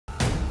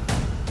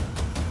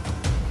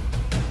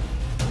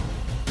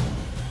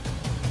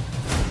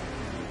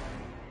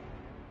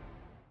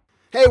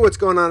Hey, what's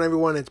going on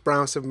everyone? It's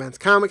Brown Simpleman's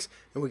Comics,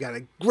 and we got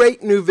a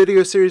great new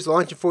video series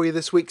launching for you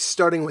this week,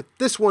 starting with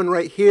this one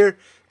right here,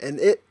 and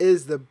it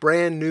is the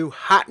brand new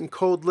hot and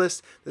cold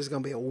list. There's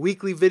going to be a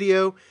weekly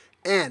video,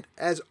 and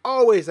as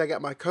always, I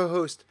got my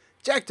co-host,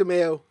 Jack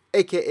DeMeo,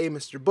 aka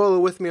Mr. Bolo,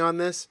 with me on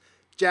this.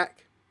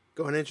 Jack,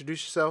 go ahead and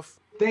introduce yourself.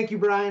 Thank you,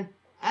 Brian.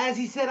 As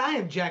he said, I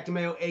am Jack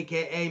DeMeo,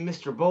 aka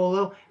Mr.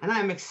 Bolo, and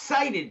I am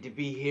excited to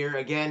be here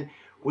again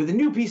with a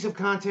new piece of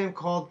content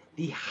called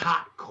the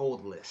Hot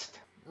Cold List.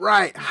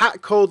 Right,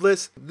 hot cold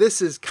list.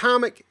 This is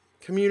comic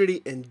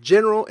community in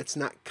general. It's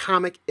not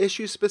comic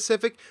issue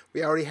specific.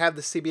 We already have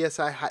the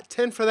CBSI Hot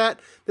 10 for that.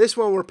 This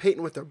one we're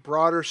painting with a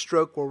broader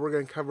stroke where we're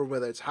going to cover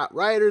whether it's hot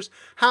writers,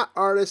 hot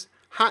artists,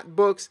 hot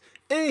books,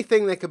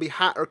 anything that could be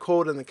hot or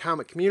cold in the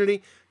comic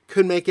community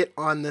could make it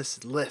on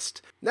this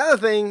list. Another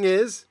thing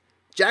is,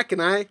 Jack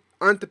and I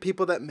aren't the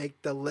people that make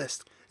the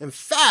list. In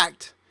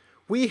fact,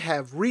 we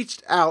have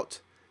reached out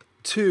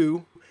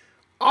to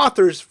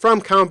authors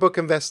from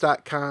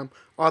comicbookinvest.com,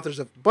 authors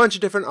of a bunch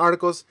of different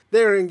articles.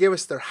 They're going to give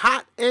us their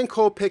hot and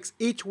cold picks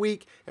each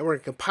week, and we're going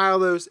to compile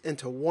those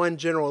into one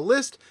general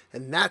list,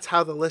 and that's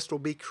how the list will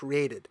be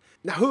created.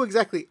 Now, who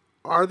exactly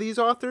are these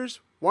authors?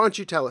 Why don't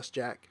you tell us,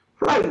 Jack?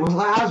 Right, well,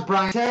 as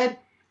Brian said,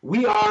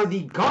 we are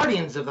the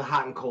guardians of the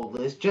hot and cold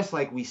list, just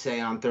like we say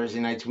on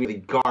Thursday nights, we're the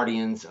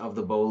guardians of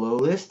the Bolo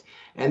list.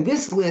 And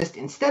this list,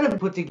 instead of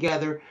put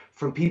together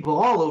from people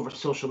all over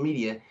social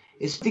media,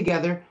 is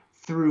together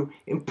through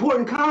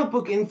important comic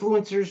book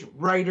influencers,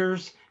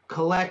 writers,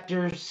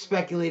 collectors,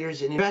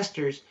 speculators, and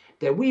investors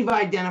that we've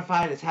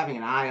identified as having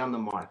an eye on the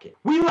market.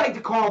 We like to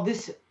call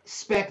this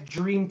spec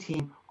dream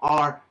team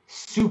our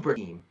super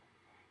team.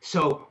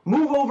 So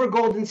move over,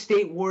 Golden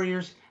State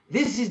Warriors.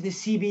 This is the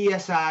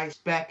CBSI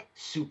spec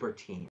super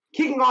team.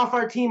 Kicking off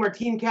our team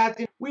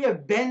captain, we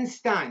have Ben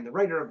Stein, the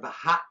writer of the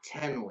Hot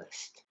 10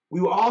 list.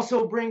 We will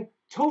also bring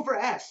Topher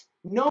S.,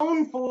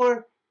 known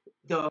for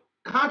the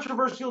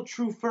controversial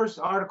True First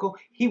article.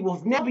 He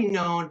will now be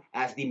known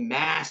as the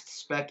Masked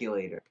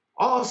Speculator.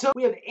 Also,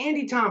 we have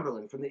Andy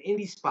Tomberlin from the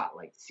Indie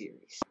Spotlight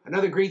series.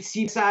 Another great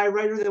CBSI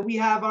writer that we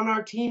have on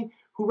our team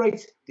who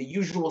writes The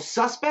Usual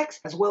Suspects,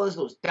 as well as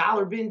those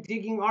dollar bin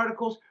digging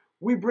articles.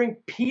 We bring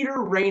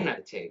Peter Reyna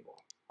to the table.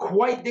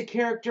 Quite the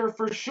character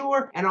for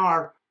sure, and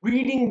our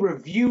reading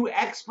review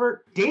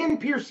expert, Dan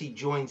Piercy,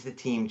 joins the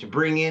team to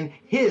bring in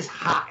his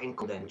hot and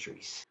cold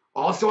entries.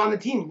 Also on the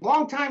team,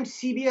 longtime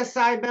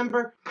CBSI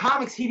member,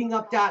 Comics Heating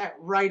Up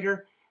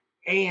writer,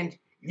 and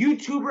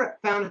YouTuber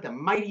found at the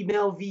Mighty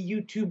Mel V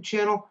YouTube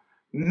channel,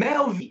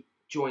 Mel V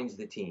joins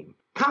the team.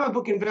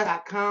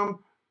 Comicbookinvest.com,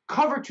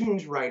 cover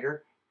tunes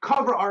writer,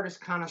 cover artist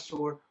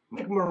connoisseur,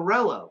 Mike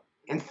Morello.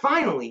 And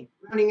finally,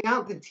 rounding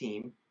out the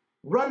team,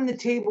 run the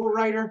table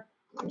writer,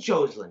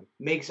 Joslin,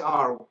 makes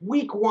our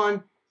week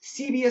one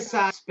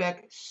CBSI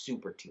spec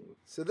super team.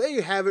 So there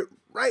you have it,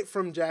 right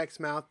from Jack's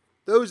mouth.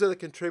 Those are the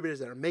contributors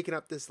that are making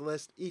up this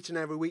list each and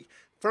every week.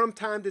 From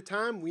time to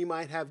time, we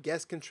might have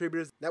guest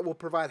contributors that will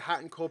provide hot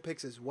and cold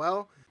picks as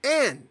well.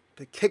 And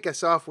to kick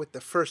us off with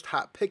the first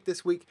hot pick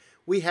this week,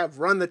 we have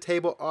Run the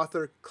Table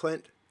author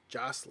Clint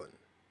Joslin.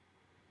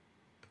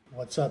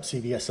 What's up,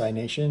 CBSI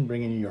Nation?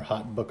 Bringing you your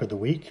hot book of the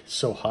week.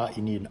 So hot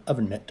you need an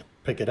oven mitt to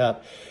pick it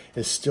up.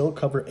 Is still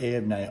cover A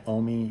of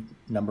Naomi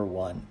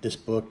 #1. This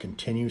book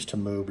continues to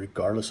move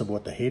regardless of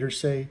what the haters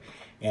say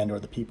and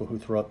or the people who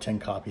throw up 10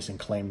 copies and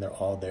claim they're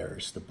all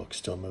theirs. The book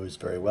still moves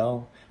very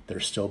well.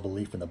 There's still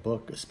belief in the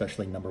book,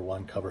 especially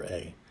 #1 cover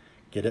A.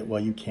 Get it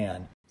while you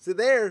can. So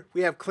there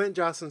we have Clint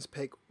Joslin's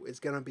pick is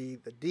going to be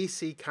the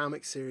DC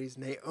comic series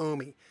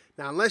Naomi.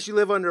 Now, unless you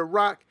live under a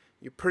rock,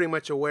 you're pretty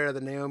much aware of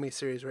the Naomi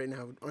series right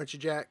now, aren't you,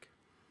 Jack?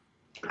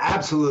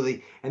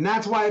 Absolutely. And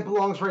that's why it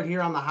belongs right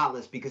here on the hot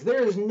list, because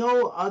there is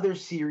no other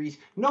series,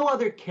 no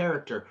other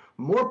character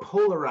more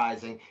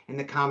polarizing in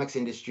the comics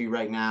industry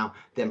right now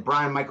than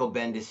Brian Michael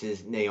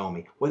Bendis'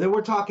 Naomi. Whether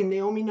we're talking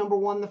Naomi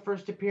 #1, the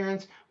first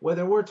appearance,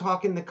 whether we're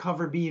talking the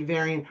cover B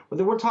variant,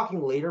 whether we're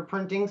talking later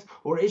printings,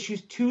 or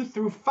issues 2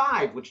 through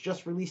 5, which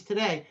just released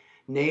today,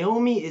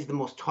 Naomi is the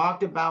most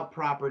talked about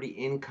property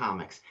in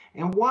comics.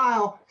 And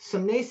while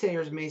some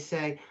naysayers may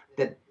say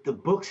that the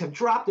books have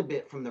dropped a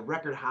bit from the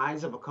record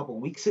highs of a couple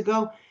weeks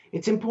ago,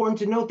 it's important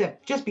to note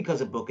that just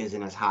because a book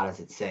isn't as hot as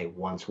it, say,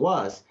 once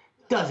was,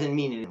 doesn't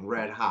mean it's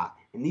red hot.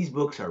 And these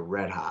books are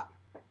red hot.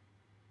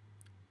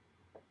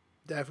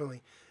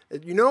 Definitely.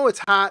 You know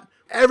it's hot.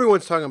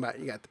 Everyone's talking about it.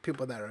 You got the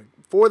people that are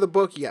for the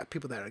book. You got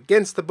people that are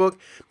against the book.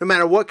 No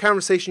matter what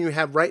conversation you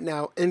have right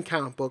now in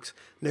comic books,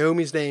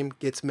 Naomi's name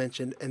gets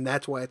mentioned, and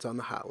that's why it's on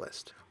the hot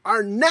list.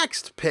 Our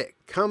next pick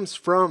comes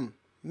from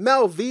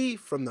Mel V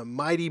from the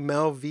Mighty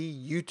Mel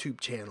V YouTube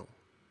channel.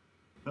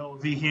 Mel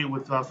V here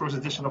with first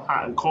edition of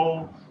Hot and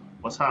Cold.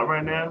 What's hot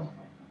right now?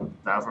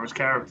 Diverse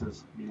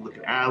characters. You look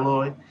at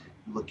Alloy,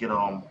 you look at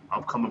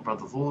upcoming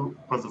Brother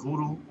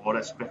Voodoo, all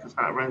that spec is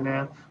hot right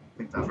now. I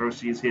think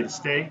diversity is here to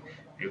stay.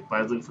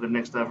 Everybody's looking for the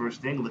next diverse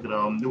thing. Look at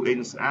New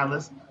Agents of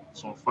Atlas.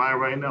 It's on fire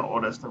right now.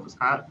 All that stuff is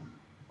hot.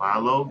 Buy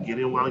low, get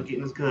in while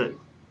getting is good.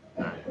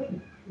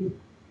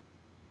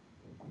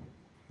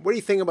 What do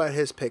you think about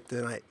his pick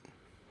tonight?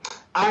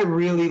 I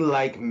really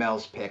like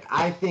Mel's pick.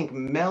 I think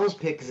Mel's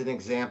pick is an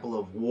example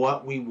of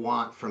what we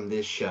want from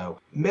this show.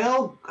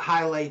 Mel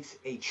highlights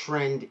a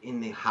trend in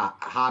the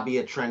hobby,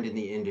 a trend in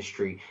the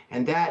industry,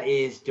 and that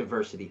is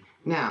diversity.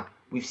 Now,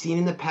 we've seen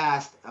in the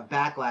past a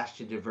backlash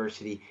to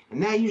diversity,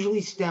 and that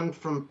usually stemmed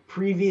from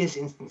previous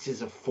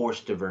instances of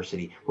forced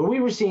diversity, where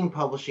we were seeing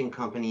publishing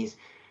companies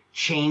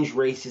change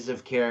races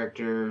of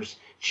characters,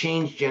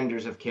 change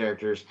genders of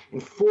characters,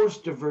 and force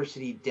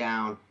diversity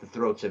down the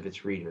throats of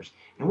its readers.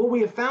 And what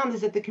we have found is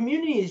that the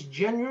community is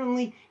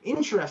genuinely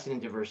interested in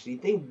diversity.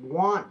 They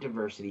want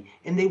diversity,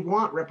 and they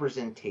want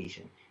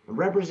representation. And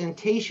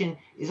representation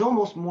is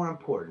almost more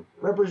important.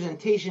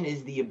 Representation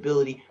is the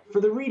ability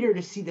for the reader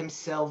to see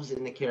themselves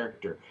in the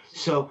character.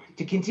 So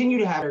to continue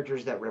to have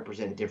characters that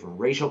represent different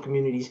racial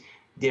communities,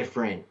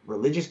 different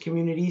religious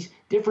communities,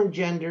 different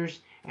genders,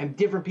 and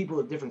different people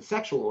of different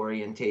sexual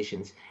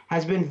orientations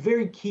has been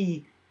very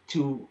key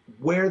to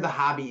where the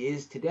hobby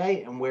is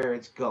today and where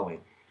it's going.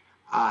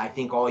 I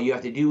think all you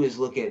have to do is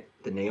look at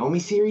the Naomi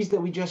series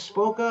that we just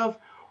spoke of,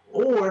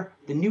 or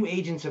the new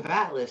Agents of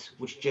Atlas,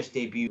 which just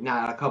debuted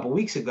not a couple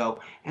weeks ago,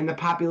 and the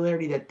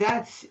popularity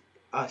that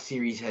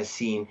series has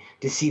seen,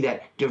 to see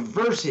that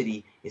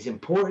diversity is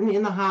important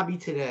in the hobby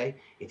today.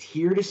 It's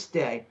here to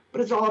stay,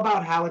 but it's all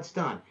about how it's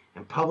done.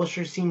 And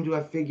publishers seem to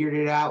have figured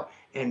it out,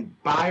 and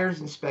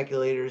buyers and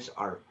speculators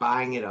are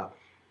buying it up.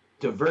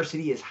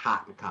 Diversity is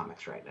hot in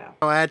comics right now.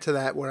 I'll add to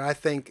that where I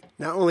think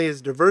not only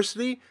is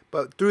diversity,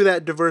 but through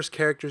that diverse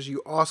characters,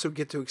 you also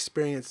get to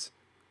experience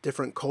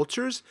different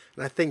cultures.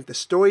 And I think the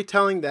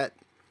storytelling that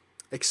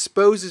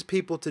exposes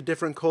people to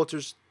different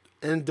cultures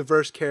and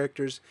diverse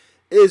characters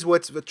is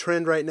what's the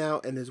trend right now,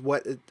 and is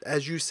what,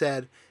 as you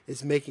said,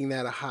 is making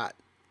that a hot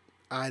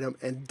item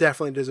and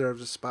definitely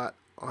deserves a spot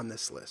on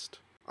this list.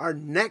 Our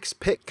next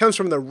pick comes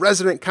from the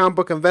resident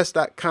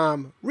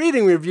comicbookinvest.com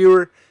reading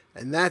reviewer,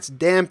 and that's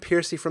Dan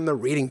Piercy from the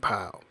Reading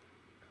Pile.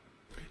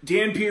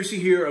 Dan Piercy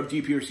here of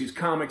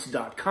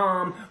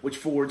dpiercyscomics.com, which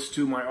forwards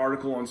to my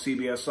article on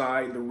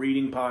CBSI, The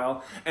Reading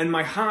Pile. And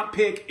my hot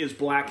pick is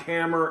Black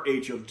Hammer,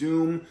 Age of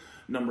Doom,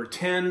 number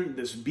 10,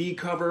 this B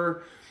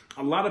cover.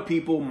 A lot of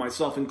people,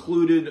 myself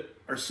included,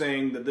 are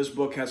saying that this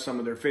book has some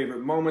of their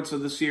favorite moments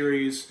of the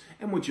series.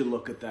 And would you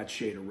look at that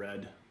shade of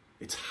red?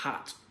 It's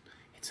hot.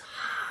 It's hot.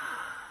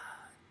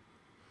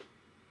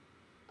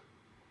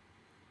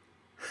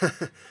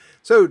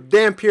 So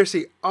Dan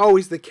Piercy,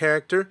 always the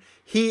character.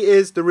 He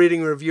is the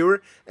reading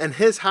reviewer, and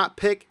his hot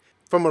pick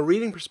from a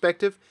reading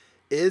perspective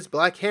is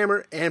Black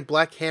Hammer, and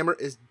Black Hammer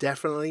is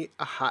definitely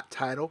a hot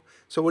title.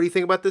 So what do you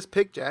think about this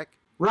pick, Jack?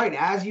 Right,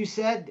 as you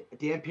said,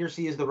 Dan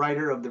Piercy is the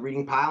writer of The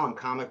Reading Pile on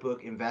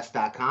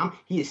comicbookinvest.com.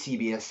 He is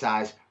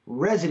CBSI's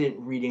resident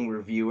reading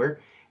reviewer,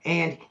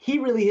 and he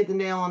really hit the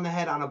nail on the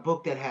head on a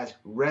book that has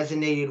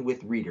resonated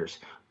with readers.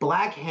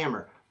 Black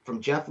Hammer from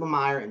Jeff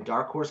Lemire and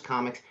Dark Horse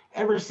Comics,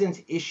 ever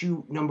since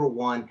issue number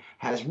 1,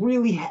 has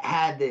really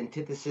had the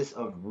antithesis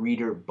of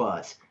reader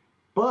buzz.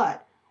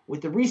 But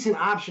with the recent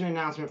option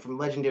announcement from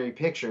Legendary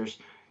Pictures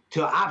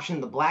to option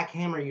the Black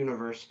Hammer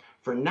universe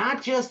for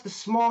not just the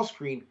small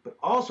screen, but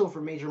also for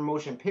major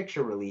motion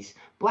picture release,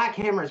 Black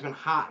Hammer has been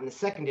hot in the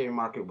secondary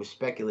market with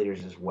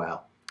speculators as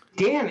well.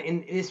 Dan,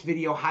 in this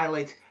video,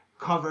 highlights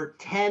cover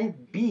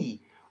 10B,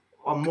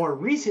 a more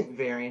recent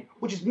variant,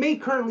 which may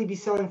currently be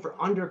selling for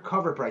under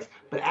cover price.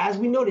 But as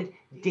we noted,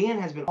 Dan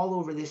has been all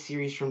over this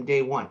series from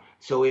day one.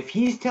 So if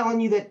he's telling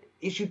you that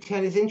issue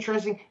 10 is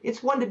interesting,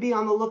 it's one to be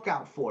on the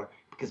lookout for,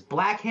 because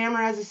Black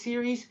Hammer as a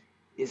series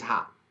is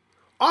hot.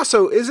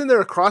 Also, isn't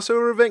there a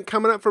crossover event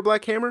coming up for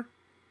Black Hammer?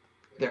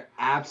 There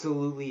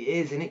absolutely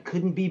is, and it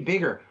couldn't be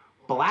bigger.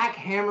 Black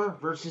Hammer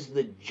versus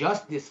the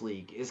Justice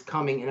League is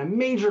coming in a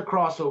major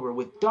crossover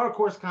with Dark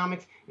Horse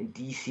Comics and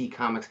DC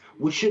Comics,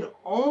 which should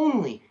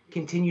only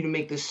continue to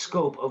make the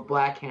scope of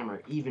Black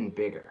Hammer even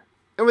bigger.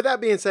 And with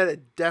that being said,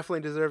 it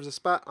definitely deserves a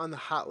spot on the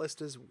hot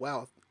list as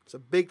well. So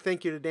big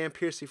thank you to Dan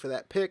Piercy for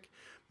that pick.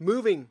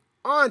 Moving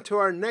on to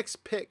our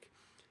next pick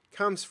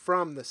comes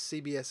from the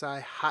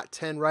CBSI Hot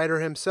 10 writer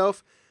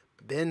himself,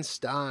 Ben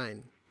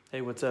Stein.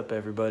 Hey, what's up,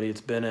 everybody?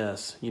 It's Ben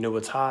S. You know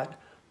what's hot?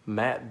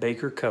 Matt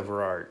Baker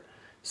cover art.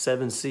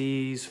 7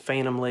 Seas,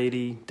 Phantom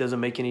Lady,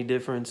 doesn't make any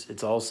difference.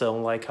 It's all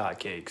selling like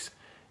hotcakes.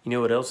 You know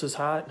what else is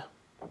hot?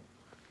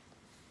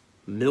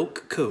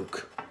 Milk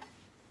Coke.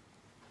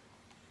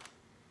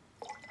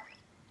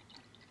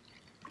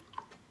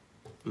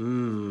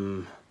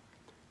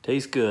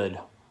 Tastes good.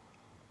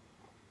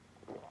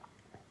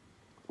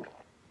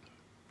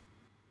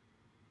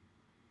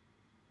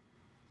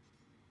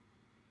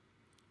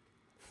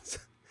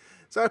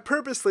 So I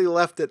purposely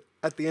left it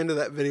at the end of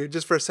that video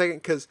just for a second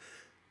because,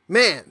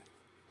 man,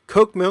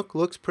 Coke milk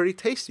looks pretty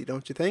tasty,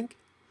 don't you think?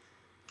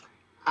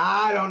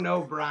 I don't know,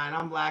 Brian.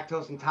 I'm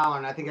lactose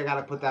intolerant. I think I got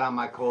to put that on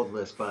my cold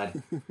list,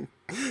 bud.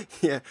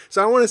 Yeah,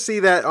 so I want to see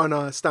that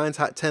on Stein's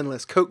Hot 10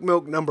 list. Coke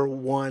milk number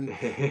 1.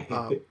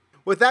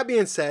 With that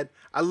being said,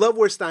 I love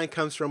where Stein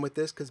comes from with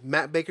this because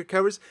Matt Baker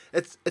covers.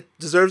 It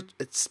deserves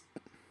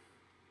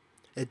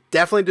It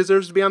definitely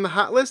deserves to be on the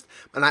hot list,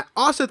 and I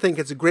also think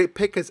it's a great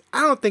pick because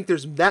I don't think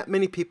there's that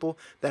many people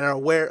that are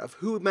aware of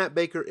who Matt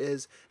Baker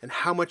is and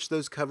how much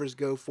those covers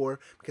go for,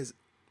 because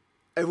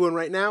everyone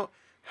right now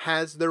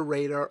has their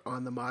radar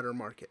on the modern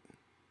market.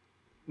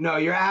 No,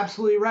 you're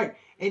absolutely right.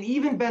 And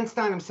even Ben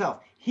Stein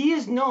himself, he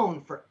is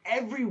known for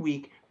every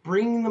week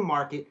bringing the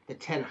market the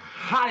 10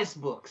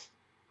 hottest books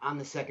on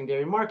the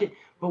secondary market.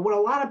 But what a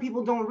lot of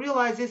people don't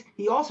realize is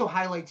he also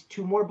highlights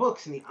 2 more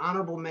books in the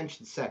honorable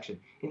mention section.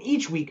 And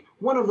each week,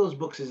 one of those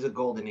books is a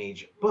golden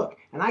age book.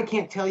 And I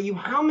can't tell you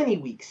how many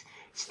weeks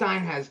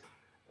Stein has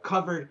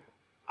covered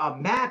a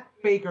Matt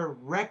Baker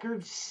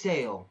record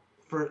sale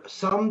for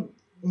some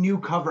new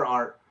cover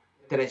art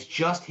that has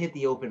just hit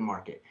the open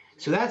market.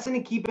 So that's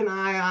something to keep an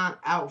eye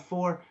out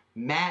for.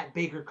 Matt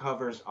Baker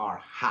covers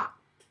are hot.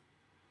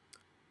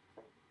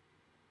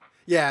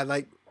 Yeah,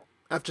 like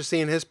after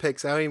seeing his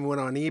picks, I even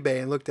went on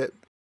eBay and looked at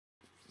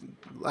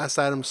last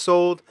items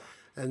sold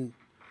and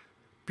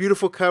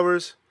beautiful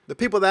covers. The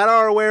people that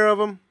are aware of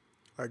them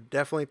are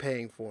definitely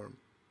paying for them.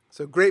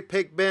 So great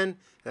pick, Ben, and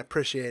I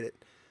appreciate it.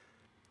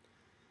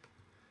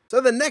 So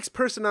the next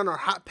person on our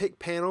hot pick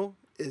panel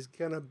is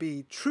going to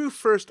be true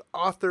first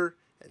author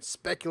and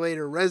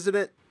speculator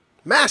resident,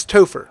 Mass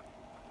Topher.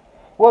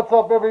 What's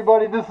up,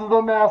 everybody? This is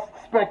the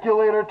Masked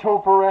Speculator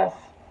Topher S.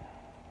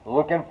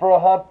 Looking for a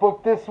hot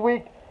book this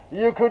week?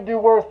 You could do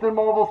worse than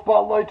Marvel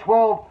Spotlight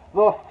 12,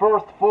 the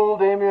first full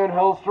Damian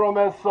Hellstrom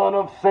as Son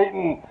of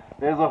Satan.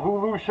 There's a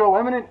Hulu show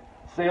imminent.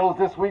 Sales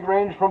this week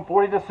range from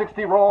 40 to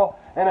 60 raw,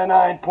 and a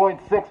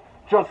 9.6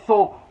 just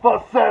sold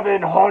for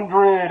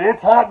 700.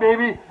 It's hot,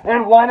 baby,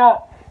 and why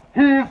not?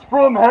 He's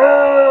from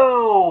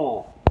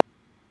hell!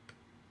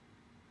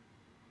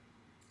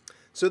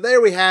 So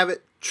there we have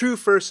it. True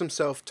first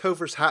himself,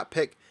 Topher's hot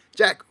pick.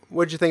 Jack,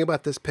 what'd you think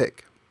about this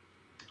pick?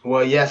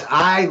 Well, yes,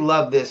 I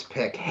love this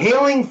pick.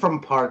 Hailing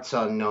from parts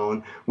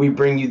unknown, we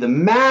bring you the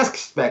Masked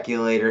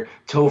Speculator,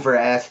 Topher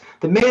S.,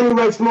 the man who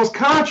writes the most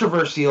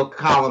controversial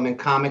column in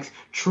comics,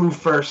 True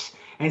First.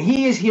 And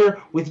he is here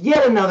with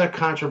yet another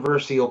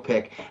controversial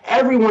pick.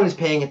 Everyone is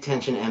paying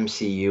attention to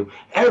MCU.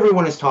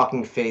 Everyone is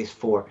talking Phase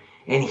 4.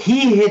 And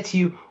he hits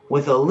you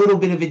with a little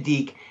bit of a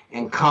deke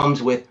and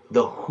comes with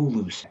the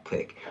Hulu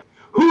pick.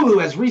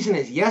 Hulu, as recent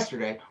as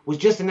yesterday, was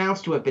just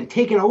announced to have been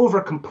taken over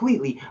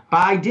completely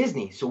by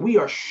Disney, so we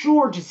are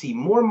sure to see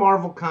more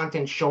Marvel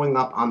content showing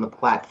up on the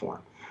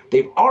platform.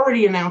 They've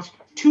already announced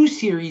 2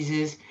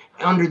 series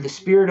under the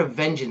Spirit of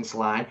Vengeance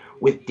line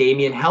with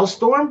Damian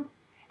Hellstorm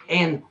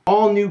and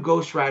all-new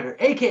Ghost Rider,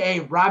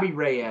 a.k.a. Robbie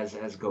Reyes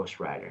as Ghost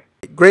Rider.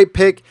 Great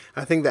pick.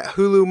 I think that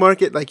Hulu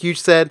market, like you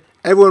said,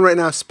 everyone right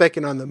now is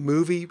specking on the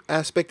movie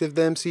aspect of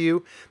the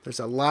MCU. There's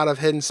a lot of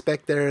hidden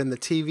spec there in the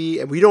TV,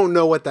 and we don't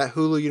know what that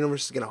Hulu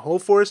universe is going to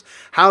hold for us,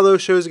 how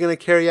those shows are going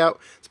to carry out,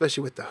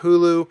 especially with the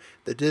Hulu,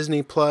 the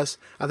Disney Plus.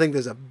 I think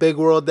there's a big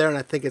world there, and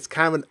I think it's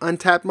kind of an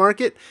untapped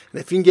market. And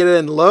if you can get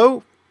in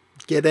low,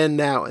 get in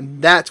now.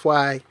 And that's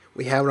why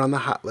we have it on the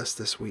hot list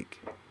this week.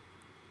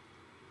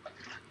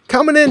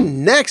 Coming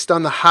in next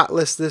on the hot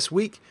list this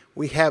week,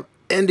 we have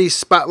Indie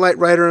Spotlight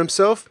writer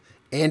himself,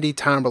 Andy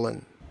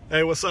Tomberlin.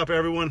 Hey, what's up,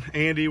 everyone?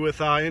 Andy with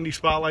Indie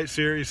Spotlight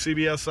Series,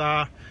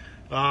 CBSI.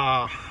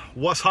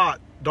 What's hot?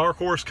 Dark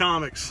Horse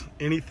Comics.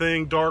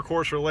 Anything Dark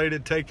Horse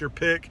related, take your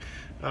pick.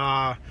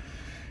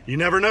 You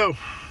never know.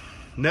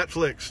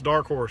 Netflix,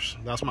 Dark Horse.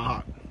 That's my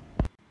hot.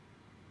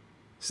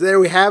 So there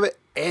we have it.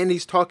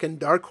 Andy's talking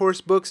Dark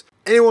Horse books.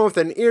 Anyone with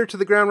an ear to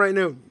the ground right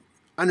now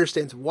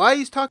understands why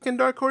he's talking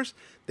Dark Horse.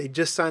 They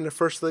just signed a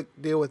first look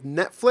deal with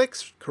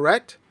Netflix,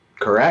 correct?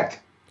 Correct.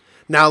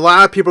 Now, a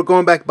lot of people are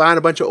going back buying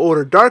a bunch of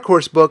older Dark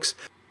Horse books,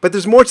 but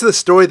there's more to the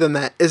story than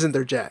that, isn't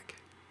there, Jack?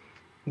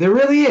 There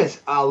really is.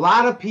 A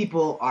lot of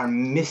people are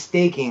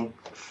mistaking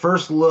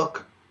first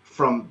look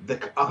from the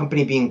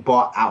company being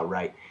bought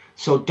outright.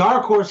 So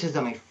Dark Horse has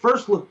done a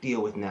first look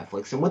deal with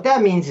Netflix, and what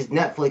that means is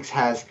Netflix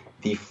has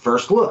the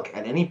first look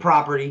at any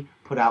property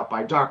put out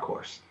by Dark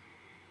Horse.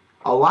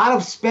 A lot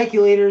of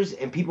speculators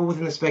and people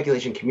within the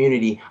speculation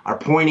community are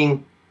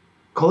pointing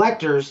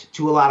collectors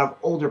to a lot of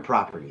older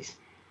properties.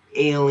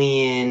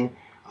 Alien,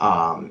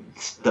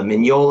 the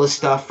Mignola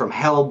stuff from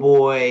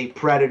Hellboy,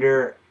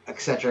 Predator,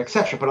 etc.,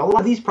 etc. But a lot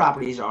of these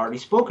properties are already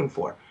spoken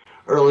for.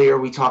 Earlier,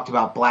 we talked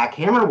about Black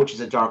Hammer, which is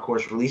a Dark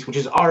Horse release, which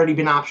has already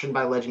been optioned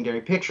by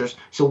Legendary Pictures,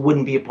 so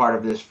wouldn't be a part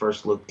of this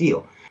first look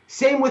deal.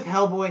 Same with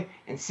Hellboy,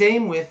 and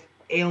same with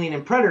Alien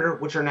and Predator,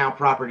 which are now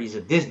properties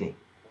of Disney.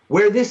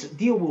 Where this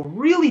deal will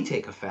really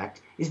take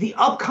effect is the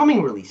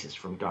upcoming releases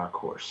from Dark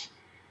Horse.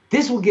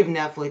 This will give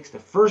Netflix the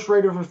first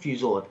right of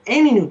refusal of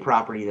any new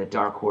property that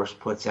Dark Horse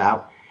puts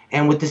out.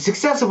 And with the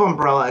success of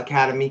Umbrella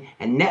Academy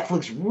and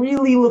Netflix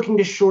really looking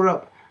to shore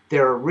up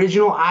their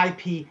original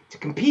IP to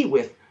compete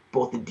with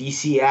both the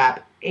DC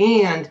app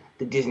and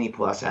the Disney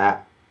Plus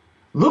app,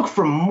 look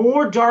for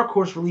more Dark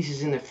Horse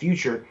releases in the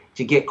future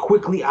to get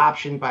quickly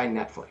optioned by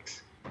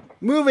Netflix.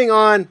 Moving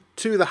on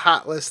to the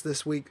hot list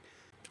this week.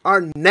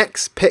 Our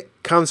next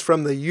pick comes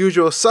from the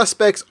usual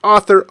suspects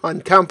author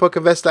on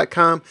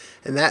comicbookinvest.com,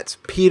 and that's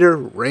Peter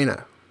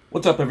Reina.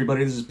 What's up,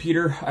 everybody? This is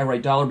Peter. I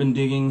write Dollar Bin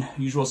Digging,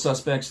 Usual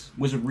Suspects,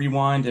 Wizard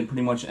Rewind, and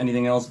pretty much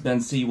anything else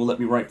Ben C. will let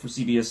me write for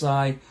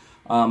CBSI.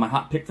 My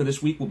hot pick for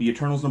this week will be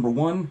Eternals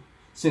 #1.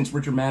 Since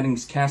Richard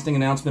Madding's casting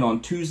announcement on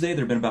Tuesday,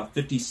 there have been about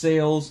 50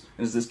 sales,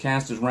 and as this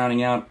cast is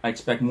rounding out, I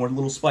expect more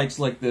little spikes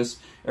like this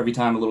every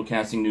time a little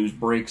casting news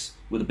breaks,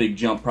 with a big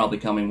jump probably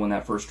coming when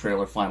that first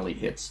trailer finally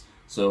hits.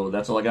 So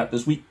that's all I got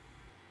this week.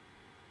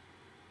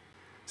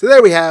 So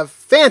there we have,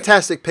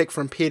 fantastic pick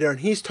from Peter, and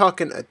he's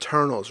talking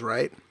Eternals,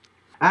 right?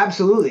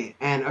 Absolutely.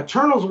 And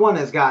Eternals 1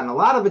 has gotten a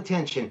lot of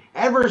attention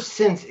ever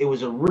since it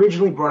was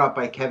originally brought up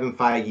by Kevin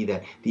Feige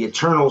that the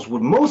Eternals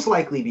would most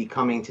likely be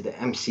coming to the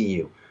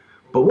MCU.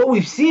 But what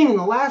we've seen in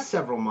the last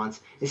several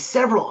months is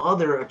several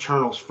other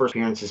Eternals first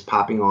appearances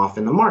popping off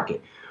in the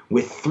market.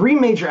 With 3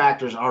 major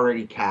actors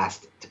already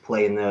cast to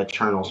play in the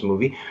Eternals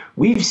movie,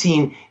 we've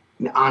seen,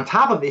 on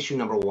top of issue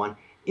 #1,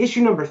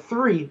 issue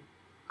 #3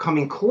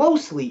 coming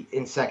closely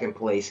in second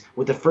place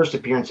with the first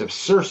appearance of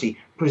Cersei,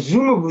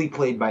 presumably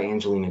played by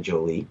Angelina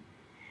Jolie,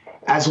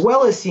 as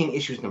well as seeing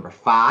issues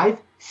 #5,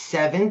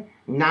 7,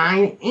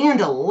 9,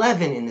 and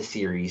 11 in the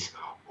series,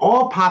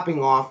 all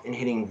popping off and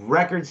hitting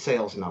record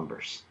sales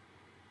numbers.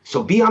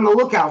 So be on the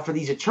lookout for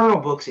these Eternal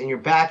books in your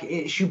back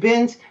issue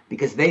bins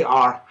because they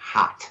are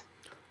hot.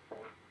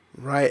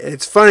 Right.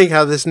 It's funny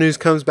how this news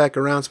comes back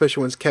around,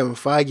 especially when Kevin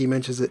Feige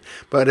mentions it.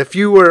 But if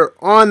you were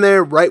on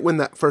there right when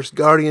that first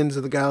Guardians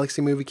of the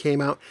Galaxy movie came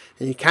out,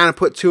 and you kind of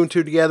put 2 and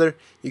 2 together,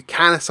 you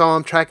kind of saw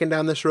them tracking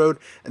down this road,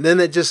 and then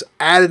it just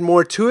added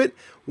more to it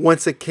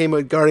once it came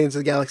with Guardians of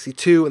the Galaxy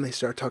 2, and they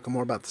started talking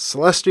more about the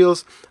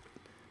Celestials.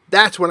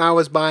 That's when I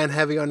was buying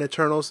heavy on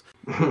Eternals.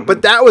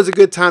 But that was a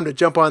good time to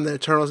jump on the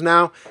Eternals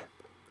now.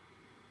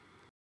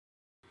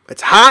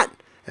 It's hot,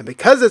 and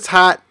because it's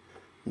hot,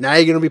 now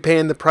you're going to be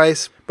paying the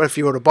price. But if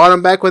you would have bought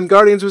them back when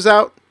Guardians was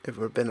out, it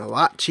would have been a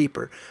lot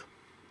cheaper.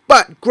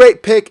 But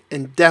great pick,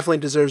 and definitely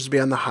deserves to be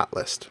on the hot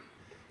list.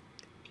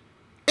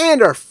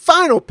 And our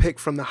final pick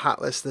from the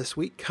hot list this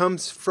week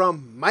comes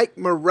from Mike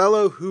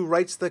Morello, who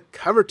writes the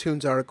Cover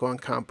Tunes article on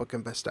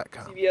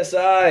comicbookinvest.com.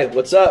 CBSI,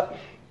 what's up?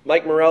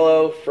 Mike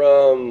Morello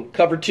from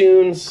Cover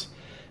Tunes,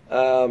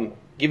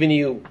 giving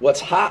you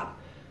what's hot.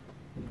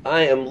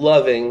 I am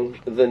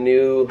loving the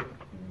new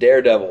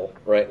Daredevil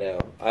right now.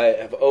 I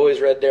have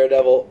always read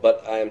Daredevil,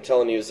 but I am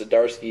telling you,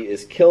 Zdarsky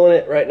is killing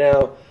it right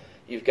now.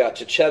 You've got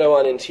Cicchetto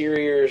on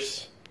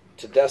interiors,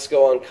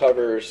 Tedesco on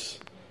covers.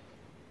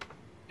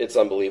 It's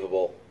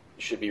unbelievable.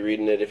 You should be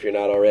reading it if you're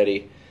not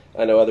already.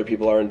 I know other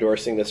people are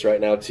endorsing this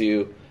right now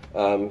too.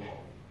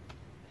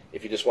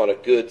 If you just want a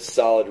good,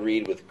 solid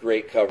read with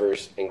great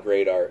covers and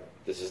great art,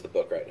 this is the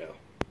book right now.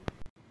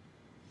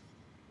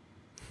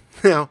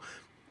 Now,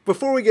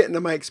 before we get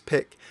into Mike's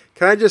pick,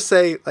 can I just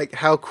say like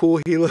how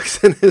cool he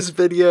looks in his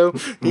video?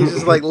 He's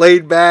just like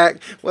laid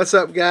back. What's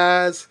up,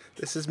 guys?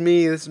 This is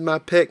me. This is my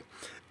pick.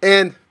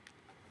 And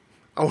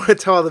I want to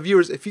tell all the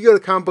viewers, if you go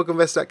to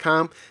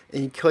comicbookinvest.com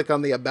and you click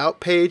on the About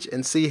page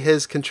and see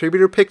his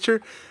contributor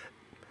picture,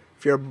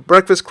 if you're a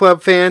Breakfast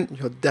Club fan,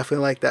 you'll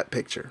definitely like that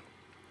picture.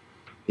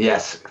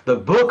 Yes, the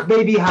book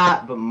may be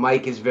hot, but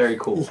Mike is very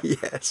cool.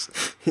 Yes,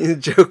 he's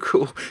Joe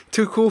Cool.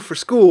 Too cool for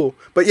school.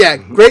 But yeah,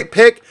 great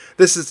pick.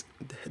 This is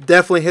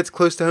definitely hits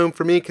close to home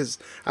for me because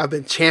I've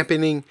been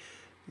championing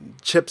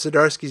Chip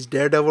Zdarsky's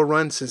Daredevil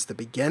run since the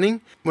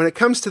beginning. When it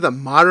comes to the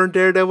modern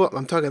Daredevil,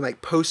 I'm talking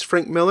like post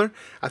Frank Miller,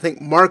 I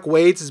think Mark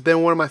Waid's has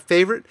been one of my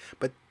favorite,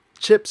 but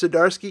Chip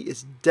Zdarsky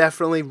is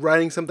definitely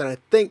writing something I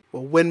think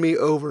will win me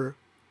over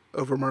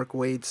Mark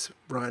Waid's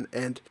run.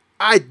 And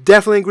I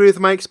definitely agree with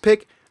Mike's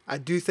pick. I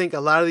do think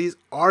a lot of these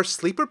are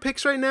sleeper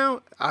picks right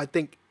now. I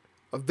think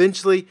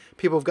eventually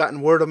people have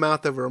gotten word of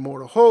mouth over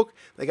Immortal Hulk.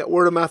 They got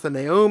word of mouth of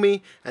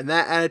Naomi, and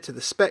that added to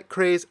the spec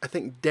craze. I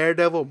think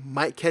Daredevil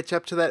might catch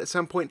up to that at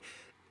some point.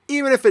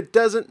 Even if it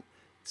doesn't,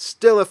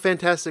 still a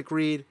fantastic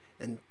read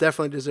and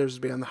definitely deserves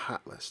to be on the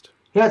hot list.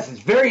 Yes,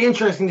 it's very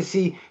interesting to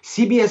see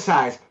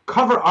CBSI's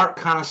cover art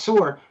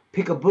connoisseur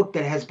pick a book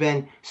that has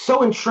been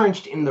so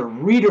entrenched in the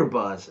reader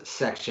buzz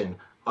section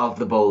of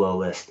the Bolo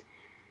list.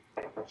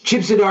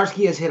 Chip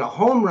Zdarsky has hit a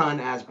home run,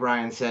 as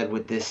Brian said,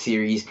 with this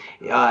series.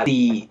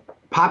 The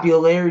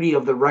popularity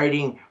of the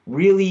writing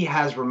really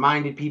has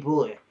reminded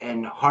people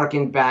and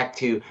harkened back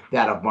to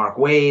that of Mark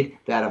Waid,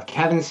 that of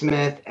Kevin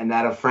Smith, and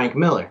that of Frank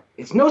Miller.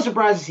 It's no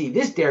surprise to see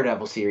this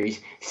Daredevil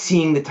series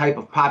seeing the type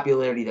of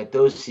popularity that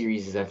those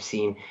series have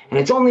seen, and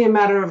it's only a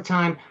matter of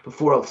time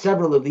before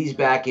several of these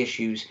back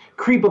issues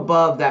creep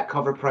above that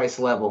cover price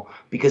level,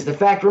 because the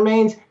fact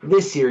remains,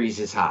 this series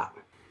is hot.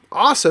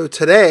 Also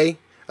today,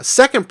 a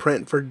second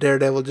print for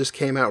Daredevil just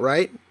came out,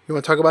 right? You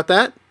want to talk about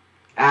that?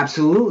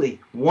 Absolutely.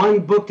 One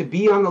book to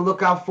be on the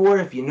lookout for.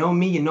 If you know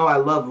me, you know I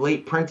love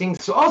late printing.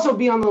 So also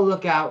be on the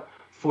lookout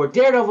for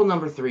Daredevil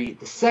 #3,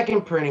 the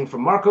second printing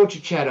from Marco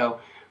Cicchetto,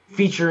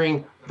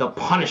 featuring the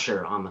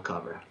Punisher on the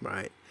cover.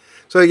 Right.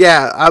 So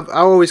yeah,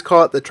 I always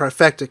call it the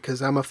trifecta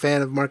because I'm a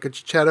fan of Marco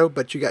Cicchetto,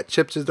 but you got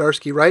Chip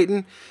Zdarsky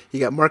writing, you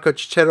got Marco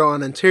Cicchetto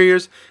on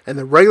interiors, and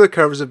the regular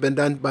covers have been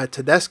done by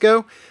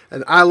Tedesco,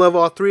 and I love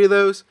all 3 of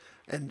those.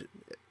 And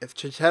If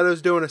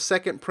Chichetto's doing a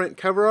second print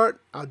cover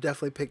art, I'll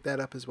definitely pick that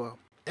up as well.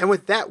 And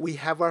with that, we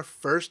have our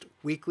first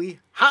weekly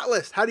hot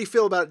list. How do you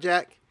feel about it,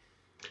 Jack?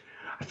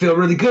 I feel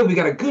really good. We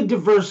got a good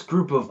diverse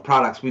group of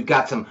products. We've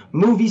got some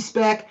movie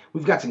spec,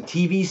 we've got some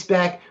TV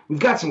spec, we've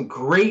got some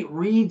great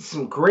reads,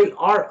 some great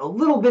art, a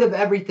little bit of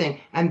everything.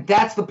 And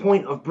that's the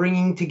point of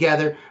bringing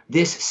together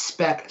this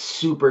spec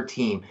super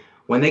team.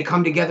 When they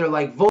come together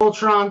like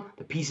Voltron,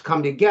 the pieces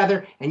come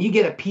together and you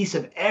get a piece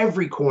of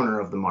every corner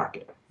of the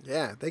market.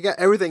 Yeah, they got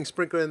everything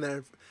sprinkled in there.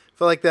 I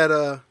feel like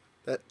that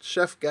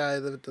chef guy,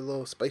 the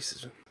little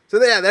spices.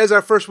 So yeah, there's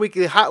our first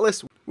weekly hot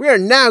list. We are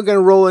now going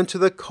to roll into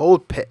the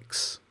cold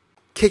picks.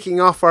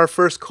 Kicking off our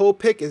first cold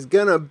pick is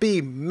going to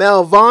be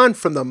Mel Vaughn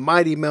from the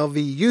Mighty Mel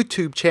V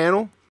YouTube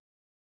channel.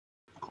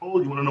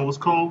 Cold, you want to know what's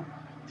cold?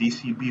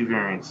 DCB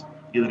variants.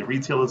 Either the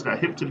retailers got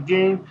hip to the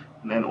game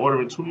and then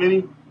ordering too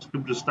many, so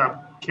people just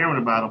stop caring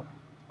about them,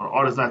 or the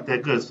art is not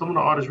that good. Some of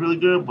the art is really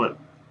good, but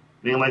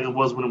it ain't like it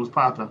was when it was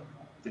popping.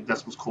 I think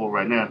that's what's cold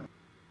right now.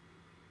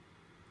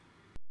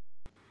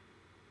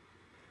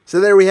 So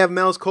there we have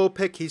Mel's cold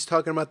pick. He's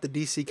talking about the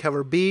DC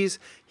cover Bs.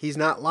 He's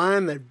not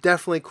lying. They're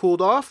definitely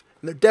cooled off,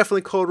 and they're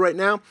definitely cold right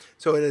now.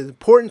 So it is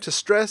important to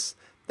stress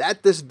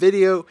that this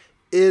video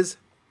is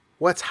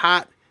what's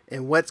hot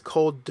and what's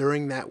cold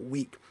during that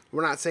week.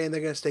 We're not saying they're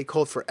going to stay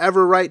cold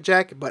forever, right,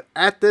 Jack? But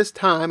at this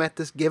time, at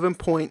this given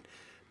point,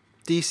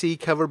 DC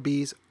cover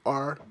Bs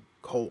are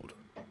cold.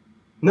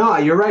 No,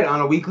 you're right.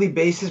 On a weekly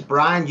basis,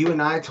 Brian, you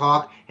and I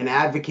talk and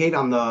advocate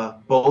on the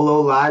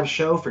Bolo Live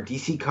show for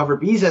DC cover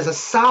Bs as a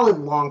solid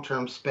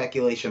long-term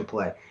speculation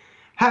play.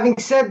 Having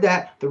said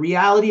that, the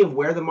reality of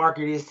where the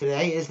market is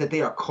today is that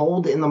they are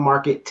cold in the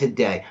market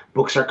today.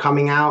 Books are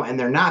coming out and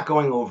they're not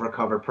going over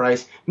cover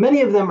price.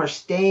 Many of them are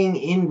staying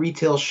in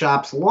retail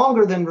shops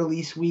longer than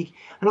release week,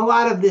 and a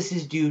lot of this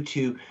is due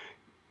to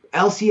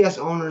LCS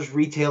owners,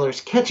 retailers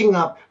catching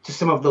up to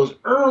some of those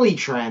early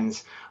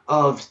trends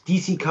of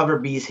DC cover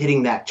Bs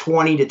hitting that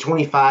 $20 to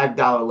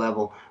 $25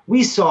 level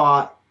we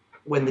saw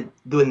when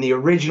the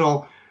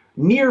original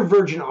near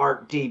virgin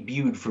art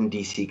debuted from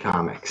DC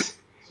Comics.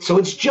 So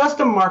it's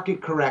just a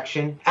market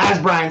correction. As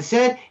Brian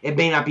said, it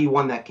may not be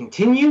one that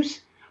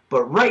continues,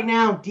 but right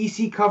now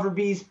DC cover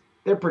Bs,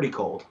 they're pretty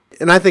cold.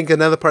 And I think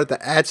another part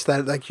that adds to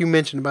that, like you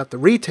mentioned about the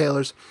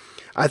retailers,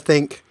 I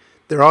think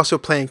they're also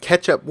playing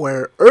catch up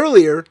where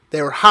earlier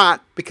they were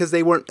hot because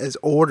they weren't as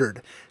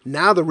ordered.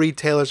 Now the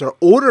retailers are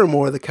ordering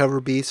more of the cover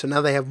B, so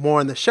now they have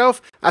more on the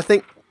shelf. I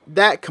think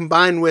that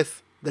combined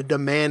with the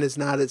demand is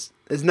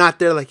not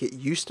there like it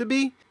used to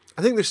be.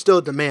 I think there's still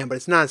a demand, but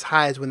it's not as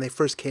high as when they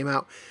first came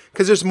out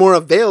because there's more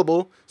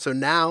available. So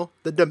now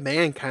the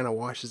demand kind of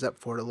washes up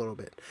for it a little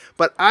bit.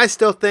 But I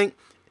still think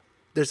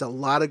there's a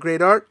lot of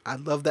great art. I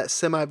love that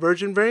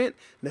semi-virgin variant.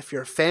 And if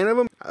you're a fan of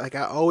them, like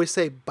I always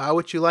say, buy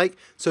what you like.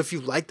 So if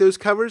you like those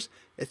covers,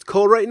 it's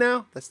cold right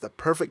now, that's the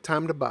perfect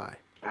time to buy.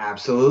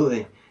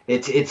 Absolutely.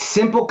 It's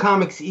simple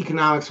comics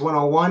economics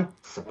 101,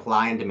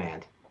 supply and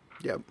demand.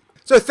 Yep.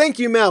 So thank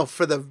you, Mel,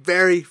 for the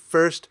very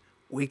first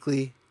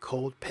weekly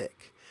cold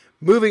pick.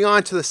 Moving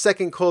on to the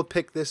second cold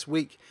pick this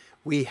week,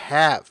 we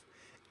have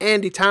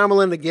Andy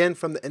Tomerlin again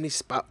from the Indie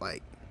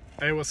Spotlight.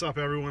 Hey, what's up,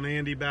 everyone?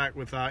 Andy back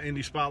with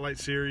Indie Spotlight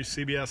Series,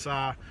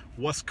 CBSI.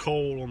 What's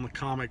cold on the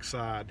comic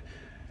side?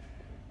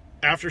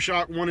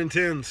 Aftershock 1 and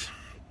 10s.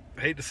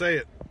 I hate to say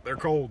it, they're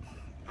cold.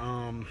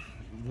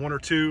 1 or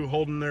 2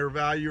 holding their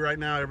value right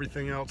now.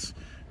 Everything else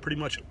pretty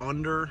much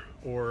under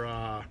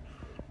or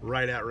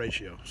right at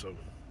ratio. So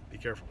be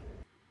careful.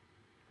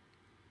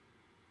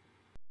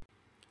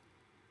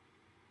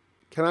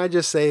 Can I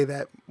just say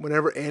that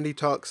whenever Andy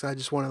talks, I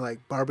just want to like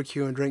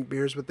barbecue and drink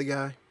beers with the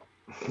guy.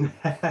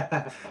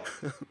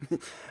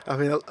 I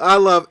mean, I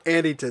love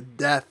Andy to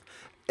death.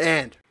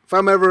 And if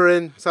I'm ever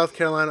in South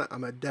Carolina,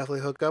 I'm going to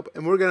definitely hook up.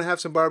 And we're going to have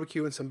some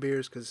barbecue and some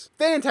beers because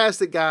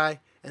fantastic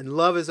guy and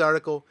love his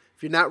article.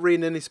 If you're not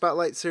reading any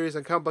Spotlight series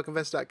on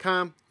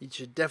comicbookinvest.com, you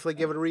should definitely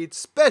give it a read,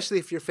 especially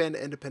if you're a fan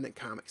of independent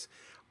comics.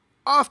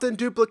 Often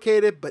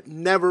duplicated, but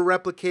never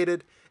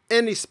replicated.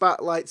 Any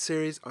Spotlight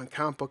series on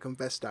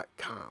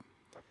comicbookinvest.com.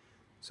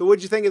 So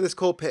what'd you think of this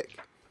cold pick?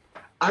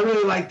 I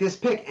really like this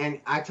pick, and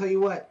I tell you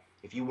what,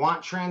 if you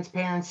want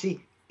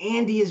transparency,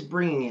 Andy is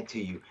bringing it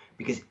to you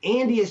because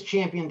Andy has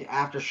championed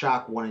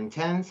Aftershock 1 and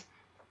 10s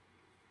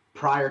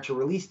prior to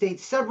release date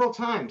several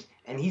times,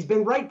 and he's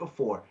been right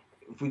before.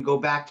 If we go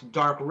back to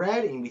Dark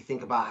Red and we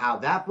think about how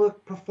that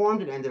book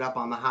performed, it ended up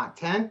on the Hot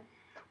 10.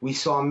 We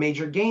saw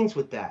major gains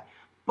with that.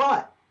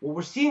 But what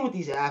we're seeing with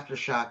these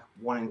Aftershock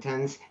 1 and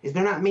 10s is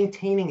they're not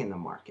maintaining in the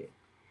market.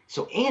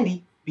 So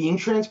Andy, being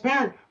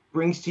transparent,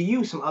 brings to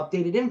you some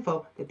updated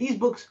info that these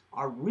books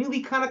are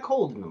really kind of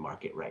cold in the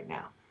market right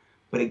now.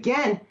 But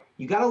again,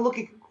 you got to look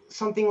at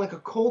something like a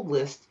cold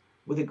list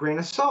with a grain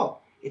of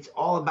salt. It's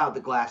all about the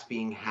glass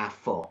being half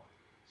full.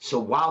 So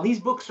while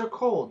these books are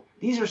cold,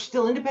 these are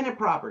still independent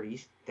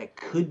properties that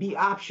could be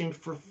optioned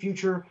for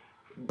future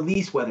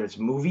release, whether it's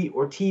movie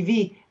or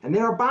TV, and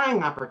there are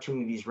buying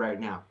opportunities right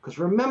now. Because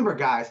remember,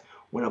 guys,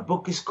 when a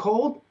book is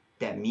cold,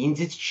 that means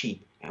it's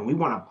cheap, and we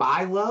want to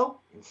buy low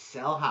and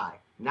sell high.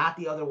 not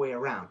the other way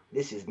around.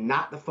 This is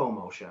not the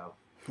FOMO show.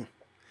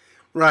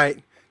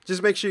 Right.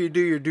 Just make sure you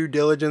do your due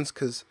diligence,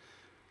 because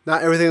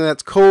not everything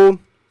that's cold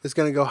is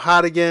going to go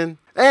hot again.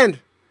 And,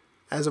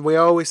 as we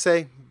always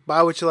say,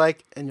 buy what you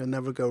like and you'll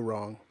never go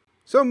wrong.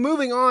 So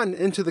moving on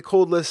into the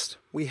cold list,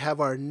 we have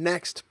our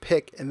next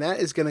pick, and that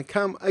is going to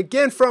come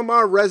again from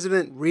our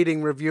resident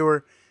reading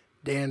reviewer,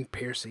 Dan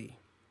Piercy.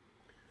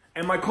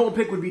 And my cold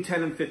pick would be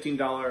 $10 and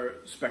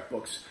 $15 spec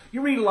books.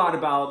 You read a lot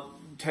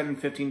about $10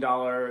 and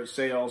 $15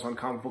 sales on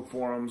comic book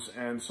forums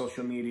and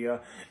social media,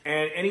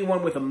 and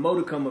anyone with a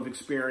modicum of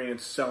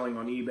experience selling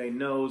on eBay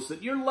knows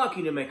that you're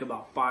lucky to make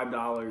about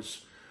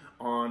 $5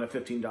 on a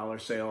 $15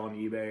 sale on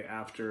eBay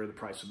after the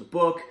price of the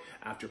book,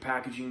 after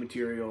packaging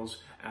materials,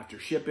 after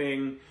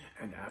shipping,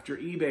 and after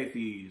eBay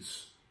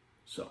fees.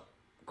 So,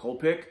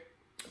 cold pick,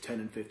 $10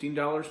 and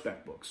 $15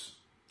 spec books.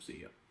 See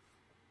ya.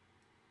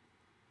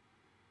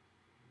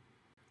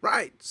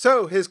 Right,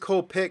 so his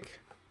cold pick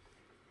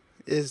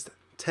is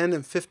 $10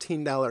 and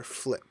 $15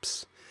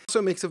 flips.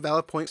 Also makes a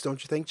valid point,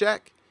 don't you think,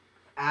 Jack?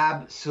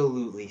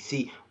 Absolutely.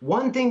 See,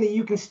 one thing that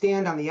you can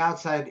stand on the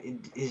outside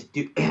is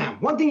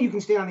one thing you can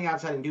stand on the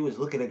outside and do is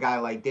look at a guy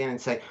like Dan and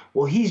say,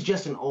 well, he's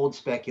just an old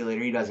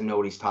speculator. He doesn't know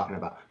what he's talking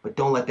about. But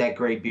don't let that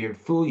gray beard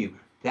fool you.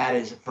 That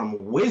is from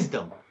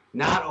wisdom,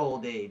 not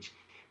old age,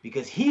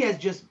 because he has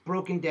just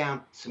broken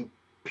down some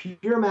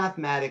pure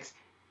mathematics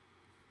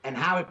and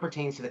how it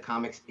pertains to the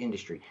comics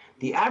industry.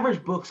 The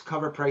average book's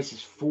cover price is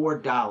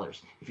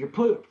 $4. If you're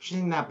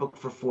purchasing that book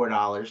for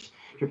 $4,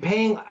 you're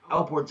paying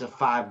upwards of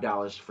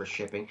 $5 for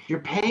shipping. You're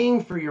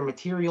paying for your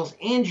materials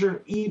and your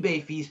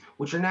eBay fees,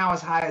 which are now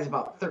as high as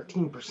about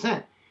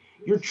 13%.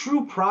 Your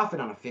true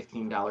profit on a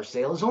 $15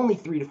 sale is only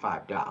 $3 to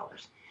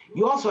 $5.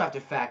 You also have to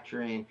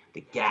factor in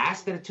the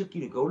gas that it took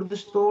you to go to the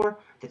store,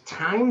 the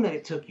time that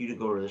it took you to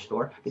go to the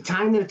store, the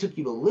time that it took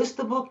you to list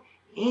the book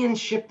and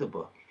ship the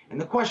book. And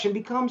the question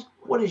becomes,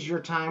 what is your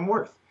time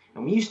worth?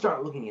 And when you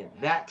start looking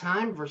at that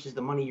time versus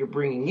the money you're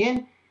bringing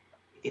in,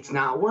 it's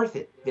not worth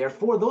it.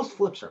 Therefore, those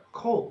flips are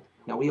cold.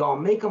 Now, we all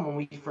make them when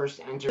we first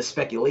enter the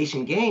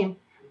speculation game,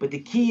 but the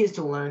key is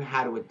to learn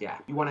how to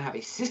adapt. You want to have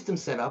a system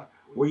set up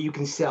where you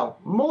can sell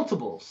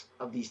multiples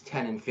of these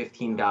 $10 and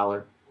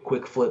 $15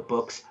 quick flip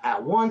books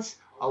at once,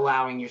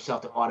 allowing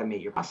yourself to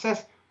automate your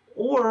process,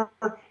 or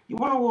you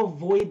want to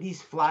avoid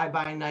these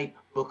fly-by-night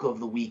book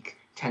of the week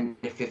 $10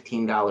 to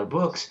 $15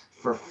 books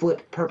for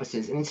flip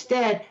purposes, and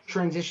instead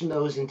transition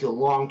those into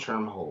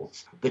long-term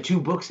holds. The two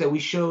books that we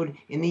showed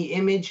in the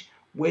image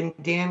when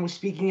Dan was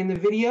speaking in the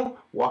video,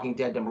 Walking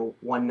Dead number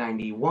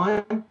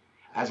 191,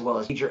 as well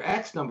as Major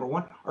X number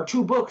 1, are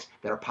two books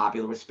that are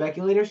popular with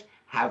speculators,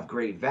 have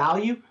great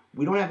value.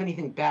 We don't have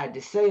anything bad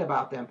to say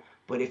about them,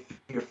 but if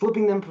you're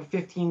flipping them for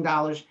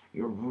 $15,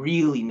 you're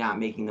really not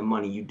making the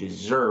money you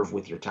deserve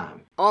with your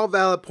time. All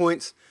valid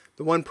points.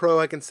 The one pro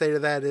I can say to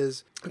that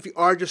is, if you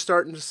are just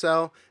starting to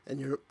sell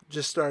and you're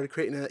just started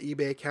creating an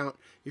eBay account,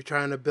 you're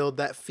trying to build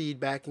that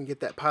feedback and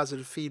get that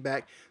positive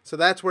feedback. So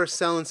that's where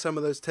selling some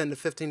of those $10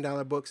 to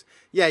 $15 books,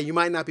 yeah, you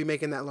might not be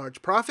making that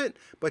large profit,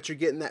 but you're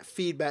getting that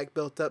feedback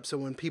built up so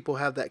when people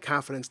have that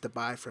confidence to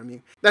buy from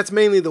you. That's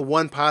mainly the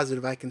one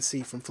positive I can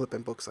see from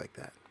flipping books like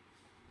that.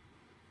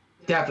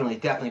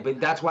 Definitely. But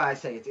that's why I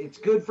say it's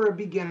good for a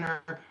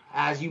beginner.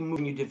 As you move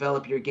and you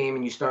develop your game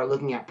and you start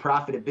looking at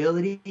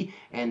profitability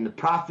and the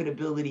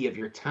profitability of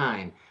your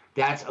time,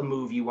 that's a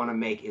move you want to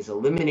make, is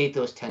eliminate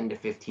those $10 to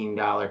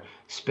 $15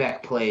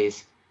 spec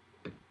plays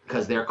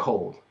because they're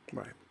cold.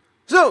 Right.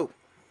 So,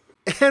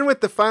 and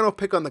with the final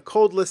pick on the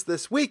cold list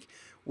this week,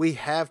 we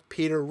have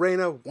Peter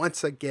Reyna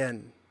once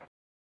again.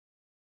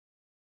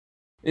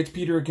 It's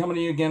Peter coming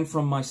to you again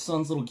from my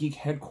son's little geek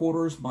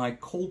headquarters. My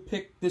cold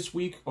pick this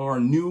week are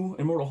new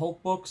Immortal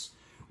Hulk books.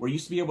 Where you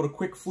used to be able to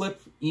quick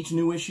flip each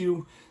new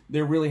issue,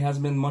 there really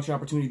hasn't been much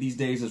opportunity these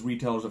days as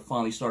retailers have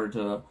finally started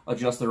to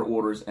adjust their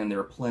orders, and there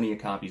are plenty of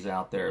copies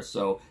out there.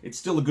 So it's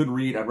still a good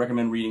read. I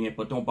recommend reading it,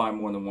 but don't buy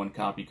more than one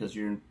copy because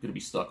you're going to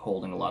be stuck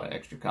holding a lot of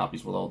extra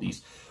copies with all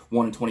these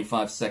 1 in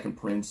 25 second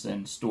prints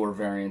and store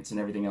variants and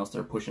everything else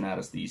they're pushing at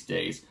us these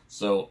days.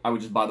 So I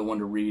would just buy the one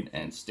to read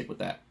and stick with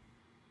that.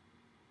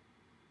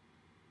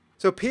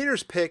 So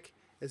Peter's pick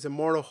is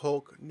Immortal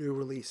Hulk new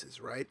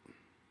releases, right?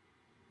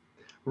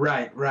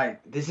 Right.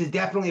 This is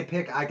definitely a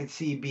pick I could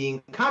see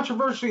being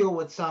controversial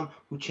with some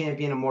who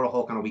champion Immortal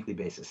Hulk on a weekly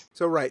basis.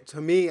 So right,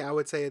 to me, I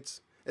would say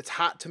it's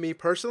hot to me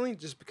personally,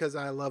 just because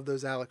I love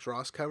those Alex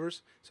Ross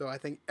covers. So I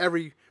think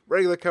every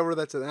regular cover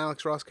that's an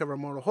Alex Ross cover of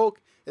Immortal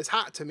Hulk is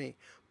hot to me.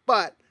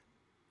 But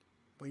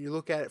when you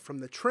look at it from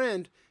the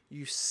trend,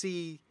 you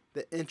see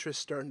the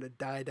interest starting to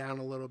die down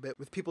a little bit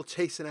with people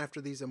chasing after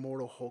these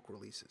Immortal Hulk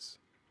releases.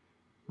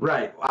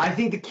 Right. I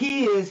think the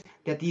key is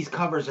that these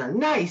covers are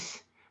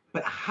nice,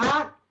 but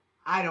hot,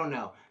 I don't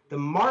know. The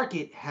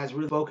market has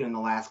really spoken in the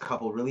last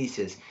couple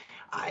releases.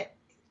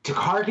 To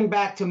harken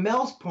back to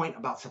Mel's point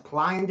about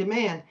supply and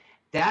demand,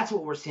 that's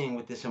what we're seeing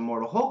with this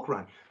Immortal Hulk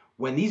run.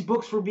 When these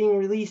books were being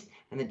released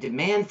and the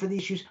demand for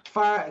these issues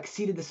far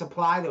exceeded the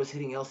supply that was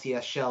hitting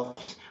LCS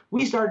shelves,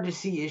 we started to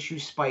see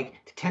issues spike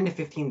to $10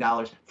 to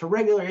 $15 for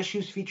regular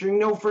issues featuring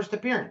no first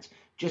appearance.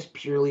 just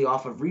purely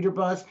off of reader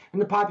buzz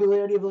and the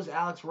popularity of those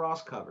Alex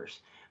Ross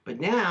covers.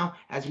 But now,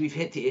 as we've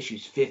hit to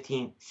issues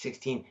 15,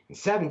 16, and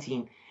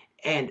 17,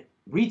 and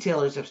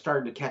retailers have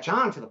started to catch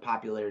on to the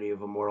popularity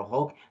of Immortal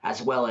Hulk,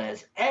 as well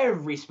as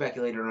every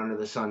speculator under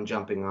the sun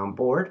jumping on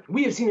board,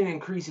 we have seen an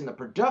increase in the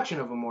production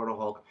of Immortal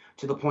Hulk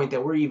to the point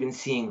that we're even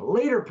seeing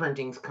later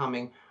printings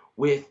coming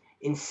with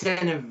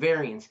incentive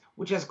variants,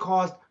 which has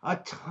caused a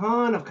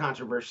ton of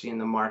controversy in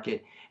the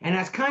market and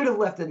has kind of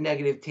left a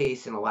negative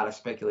taste in a lot of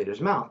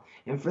speculators' mouth.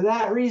 And for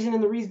that reason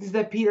and the reasons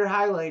that Peter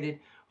highlighted,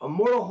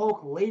 Immortal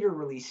Hulk later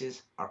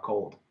releases are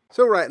cold.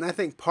 So right, and I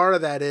think part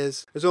of that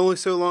is there's only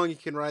so long you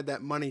can ride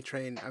that money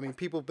train. I mean,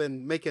 people have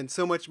been making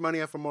so much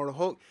money off of Immortal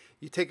Hulk.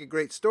 You take a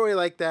great story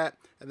like that,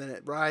 and then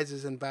it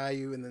rises in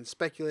value, and then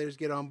speculators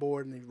get on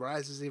board, and it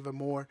rises even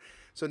more.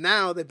 So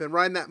now they've been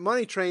riding that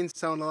money train,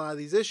 selling a lot of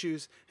these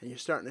issues, and you're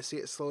starting to see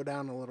it slow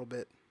down a little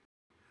bit.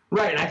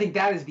 Right, and I think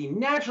that is the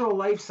natural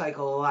life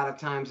cycle a lot of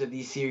times of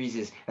these series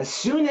is as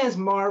soon as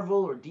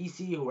Marvel or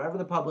DC, whoever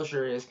the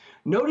publisher is,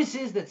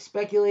 notices that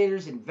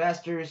speculators,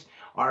 investors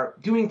are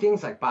doing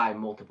things like buy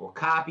multiple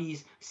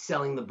copies,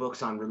 selling the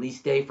books on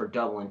release day for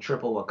double and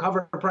triple what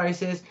cover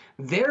price is,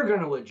 they're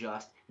going to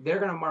adjust. They're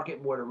going to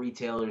market more to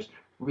retailers.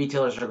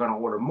 Retailers are going to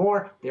order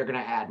more. They're going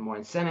to add more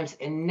incentives.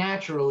 And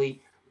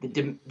naturally,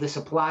 the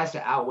supplies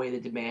to outweigh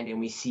the demand, and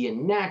we see a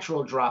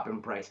natural drop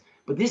in price.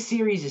 But this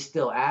series is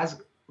still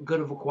as good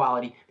of a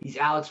quality. These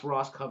Alex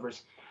Ross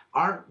covers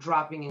aren't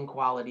dropping in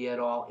quality at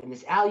all, and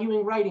this Al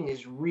Ewing writing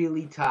is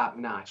really top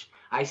notch.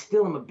 I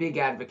still am a big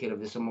advocate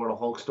of this Immortal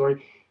Hulk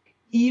story.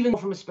 Even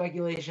from a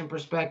speculation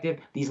perspective,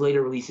 these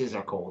later releases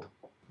are cold.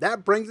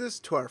 That brings us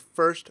to our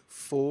first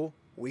full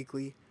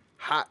weekly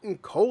hot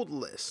and cold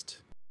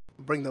list.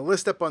 I'll bring the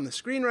list up on the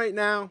screen right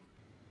now.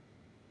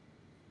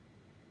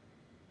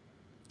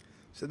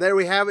 So there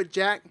we have it,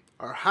 Jack,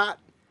 our hot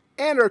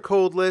and our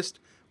cold list.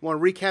 Want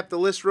to recap the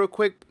list real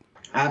quick?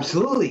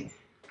 Absolutely.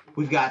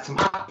 We've got some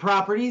hot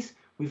properties.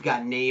 We've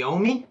got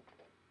Naomi,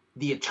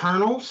 The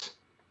Eternals,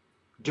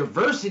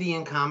 Diversity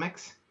in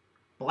Comics,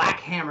 Black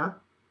Hammer,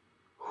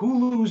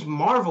 Hulu's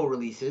Marvel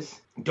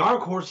releases,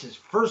 Dark Horse's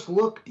First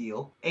Look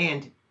deal,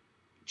 and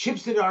Chip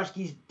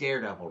Zdarsky's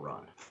Daredevil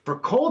run. For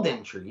cold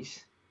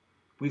entries,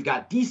 we've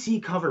got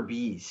DC Cover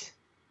Bs,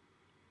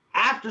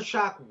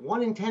 Aftershock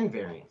 1 in 10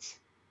 variants,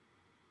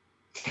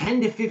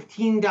 $10 to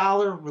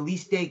 $15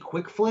 release day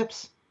quick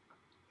flips,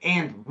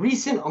 and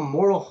recent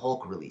Immortal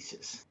Hulk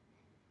releases.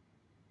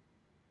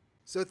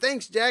 So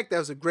thanks, Jack. That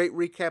was a great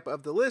recap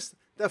of the list,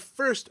 the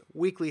first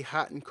weekly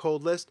hot and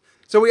cold list.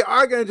 So we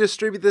are going to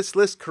distribute this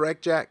list,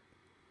 correct, Jack?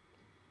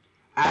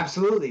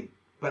 Absolutely,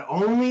 but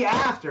only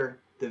after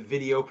the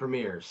video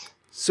premieres.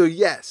 So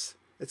yes,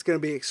 it's going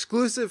to be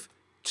exclusive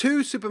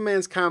to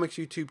Superman's Comics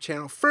YouTube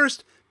channel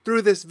first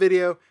through this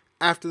video.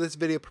 After this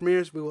video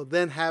premieres, we will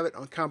then have it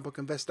on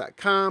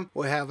comicbookinvest.com.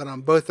 We'll have it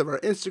on both of our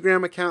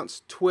Instagram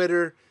accounts,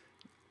 Twitter,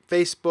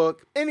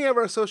 Facebook, any of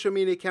our social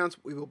media accounts.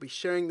 We will be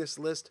sharing this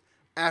list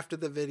after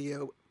the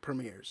video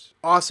premieres.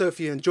 Also, if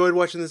you enjoyed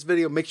watching this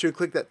video, make sure you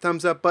click that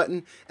thumbs up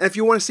button. And if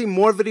you want to see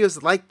more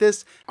videos like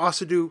this, I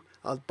also do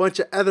a bunch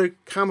of other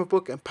comic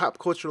book and pop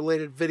culture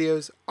related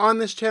videos on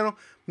this channel.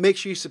 Make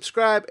sure you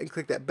subscribe and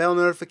click that bell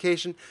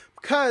notification,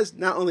 because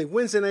not only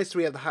Wednesday nights do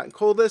we have the hot and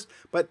cold list,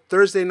 but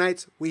Thursday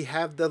nights we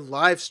have the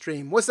live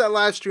stream. What's that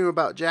live stream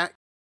about, Jack?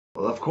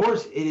 Well, of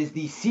course, it is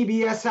the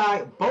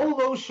CBSI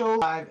Bolo Show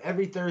live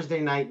every Thursday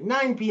night,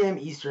 9 p.m.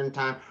 Eastern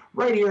Time,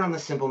 right here on the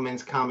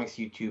Simpleman's Comics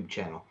YouTube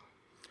channel.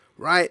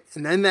 Right,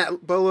 and in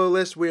that Bolo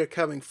list, we are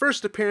covering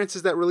first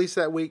appearances that released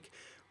that week,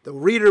 the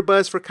reader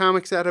buzz for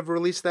comics that have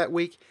released that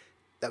week,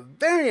 the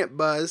variant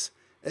buzz,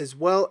 as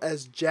well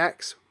as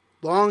Jack's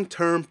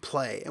long-term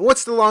play. And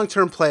what's the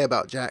long-term play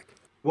about, Jack?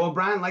 Well,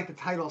 Brian, like the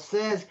title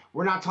says,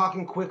 we're not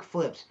talking quick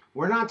flips.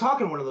 We're not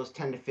talking one of those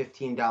 $10 to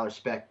 $15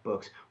 spec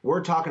books.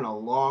 We're talking a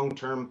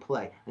long-term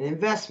play, an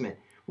investment.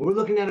 We're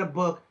looking at a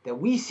book that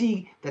we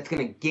see that's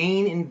going to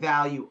gain in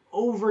value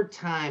over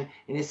time,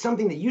 and is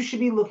something that you should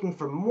be looking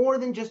for more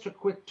than just a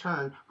quick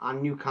turn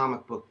on New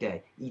Comic Book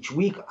Day. Each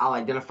week, I'll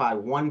identify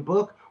one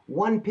book,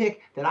 one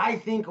pick that I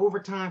think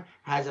over time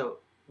has a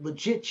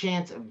legit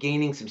chance of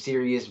gaining some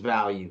serious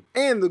value.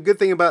 And the good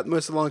thing about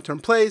most of the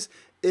long-term plays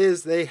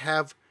is they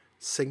have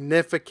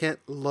significant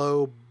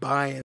low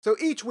buy-in. So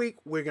each week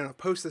we're going to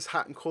post this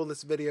hot and cold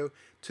list video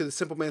to the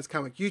Simpleman's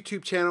Comic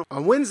YouTube channel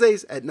on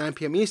Wednesdays at 9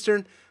 p.m.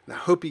 Eastern, and I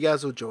hope you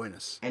guys will join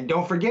us. And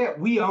don't forget,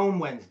 we own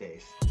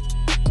Wednesdays.